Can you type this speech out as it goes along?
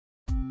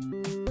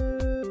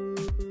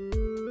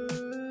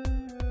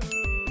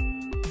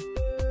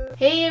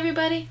Hey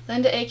everybody,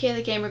 Linda aka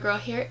the Gamer Girl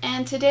here,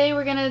 and today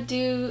we're gonna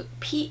do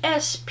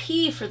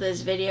PSP for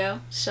this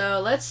video, so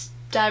let's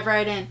dive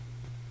right in.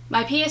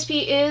 My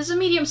PSP is a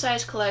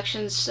medium-sized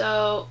collection,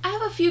 so I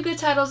have a few good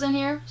titles in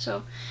here.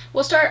 So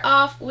we'll start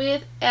off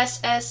with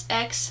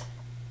SSX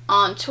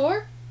On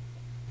Tour,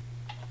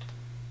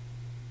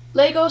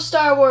 Lego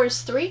Star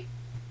Wars 3,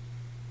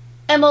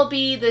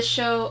 MLB The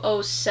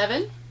Show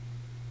 07,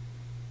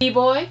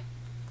 B-Boy,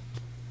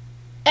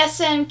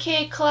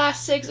 SNK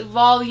Classics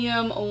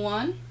Volume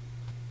 1,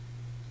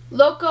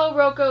 Loco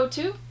Roco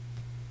 2,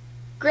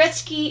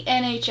 Gretzky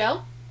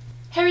NHL,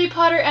 Harry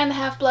Potter and the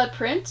Half-Blood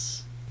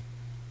Prince,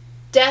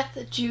 Death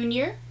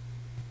Jr.,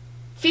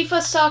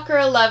 FIFA Soccer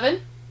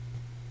 11,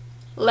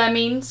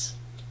 Lemmings,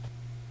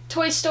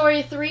 Toy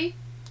Story 3,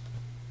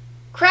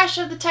 Crash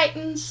of the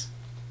Titans.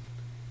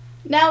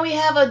 Now we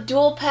have a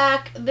dual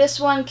pack.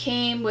 This one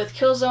came with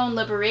Killzone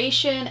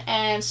Liberation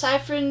and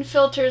Siphon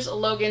Filter's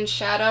Logan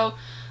Shadow.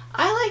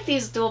 I like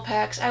these dual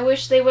packs. I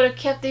wish they would have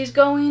kept these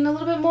going a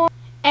little bit more.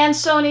 And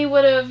Sony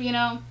would have, you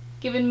know,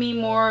 given me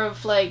more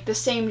of like the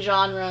same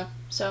genre.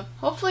 So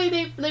hopefully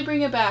they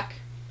bring it back.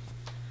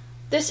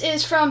 This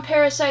is from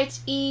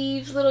Parasite's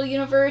Eve's Little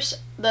Universe,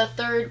 The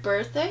Third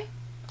Birthday,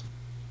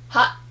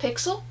 Hot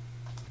Pixel,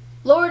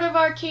 Lord of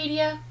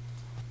Arcadia,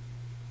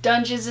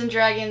 Dungeons and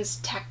Dragons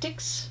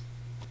Tactics,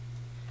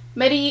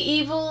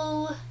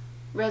 Medieval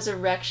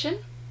Resurrection,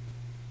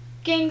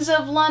 Gangs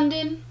of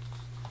London,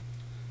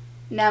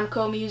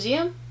 Namco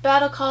Museum,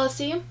 Battle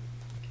Coliseum,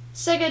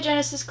 Sega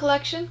Genesis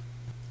Collection,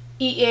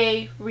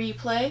 EA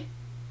Replay,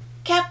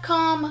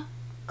 Capcom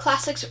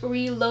Classics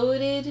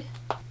Reloaded,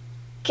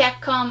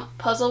 Capcom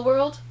Puzzle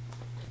World,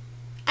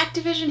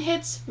 Activision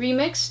Hits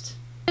Remixed,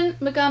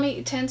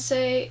 Megami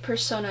Tensei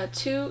Persona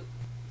 2,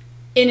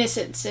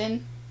 Innocent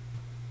Sin,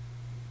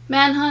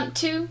 Manhunt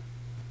 2,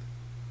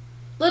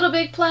 Little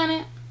Big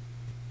Planet,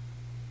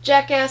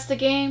 Jackass the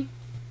Game,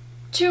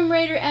 Tomb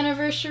Raider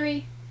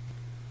Anniversary,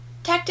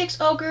 Tactics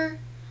Ogre,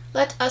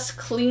 Let Us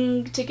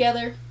Cling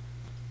Together,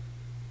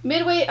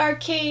 Midway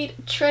Arcade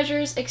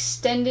Treasures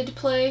Extended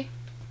Play,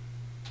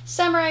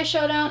 Samurai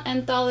Showdown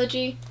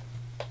Anthology,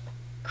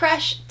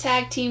 Crash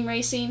Tag Team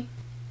Racing,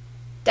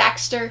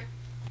 Daxter,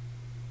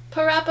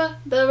 Parappa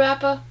the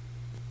Rappa,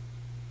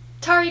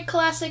 Atari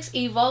Classics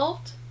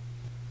Evolved,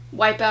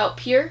 Wipeout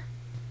Pure,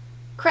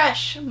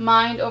 Crash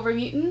Mind Over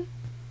Mutant,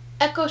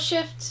 Echo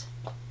Shift,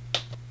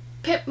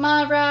 Pip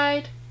My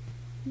Ride,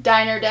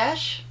 Diner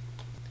Dash.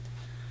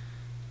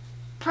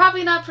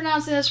 Probably not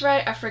pronouncing this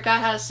right, I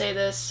forgot how to say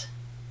this.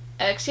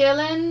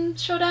 Exyelen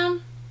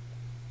Showdown?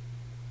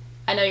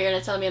 I know you're going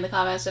to tell me in the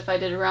comments if I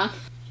did it wrong.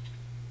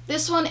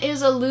 This one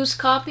is a loose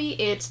copy.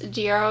 It's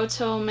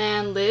Giarotto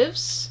Man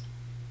Lives.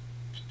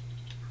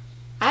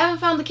 I haven't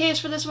found the case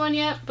for this one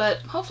yet, but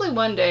hopefully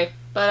one day.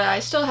 But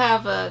I still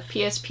have a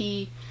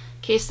PSP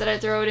case that I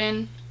throw it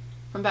in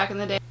from back in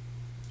the day.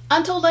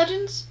 Untold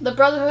Legends, The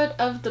Brotherhood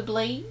of the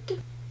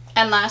Blade.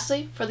 And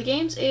lastly, for the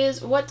games,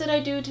 is What Did I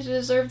Do to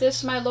Deserve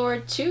This, My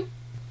Lord 2.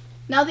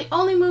 Now the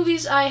only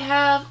movies I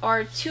have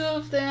are two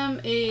of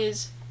them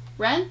is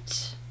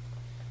Rent,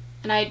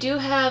 and I do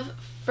have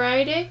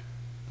Friday.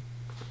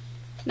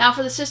 Now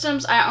for the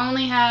systems, I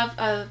only have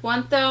a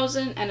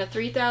 1000 and a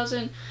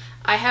 3000.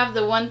 I have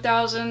the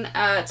 1000,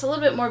 it's a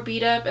little bit more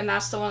beat up, and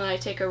that's the one that I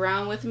take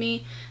around with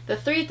me. The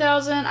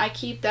 3000, I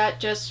keep that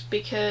just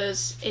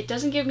because it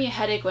doesn't give me a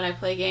headache when I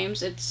play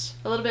games. It's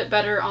a little bit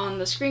better on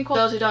the screen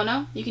quality. For those who don't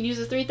know, you can use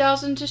the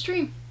 3000 to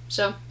stream.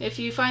 So if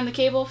you find the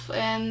cable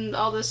and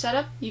all the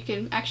setup, you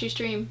can actually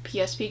stream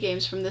PSP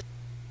games from this.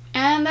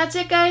 And that's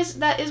it, guys.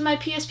 That is my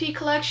PSP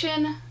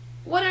collection.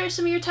 What are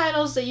some of your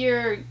titles that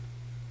you're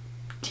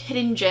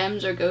hidden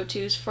gems or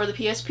go-tos for the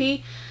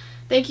PSP?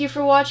 Thank you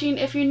for watching.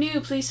 If you're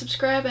new, please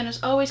subscribe, and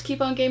as always, keep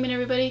on gaming,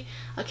 everybody.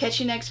 I'll catch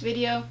you next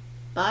video.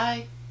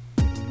 Bye.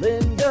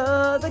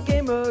 Linda the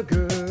Gamer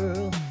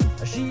Girl,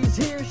 she's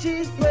here,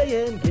 she's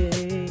playing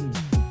games.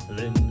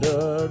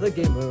 Linda the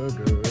Gamer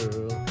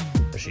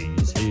Girl,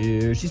 she's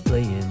here, she's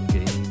playing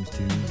games.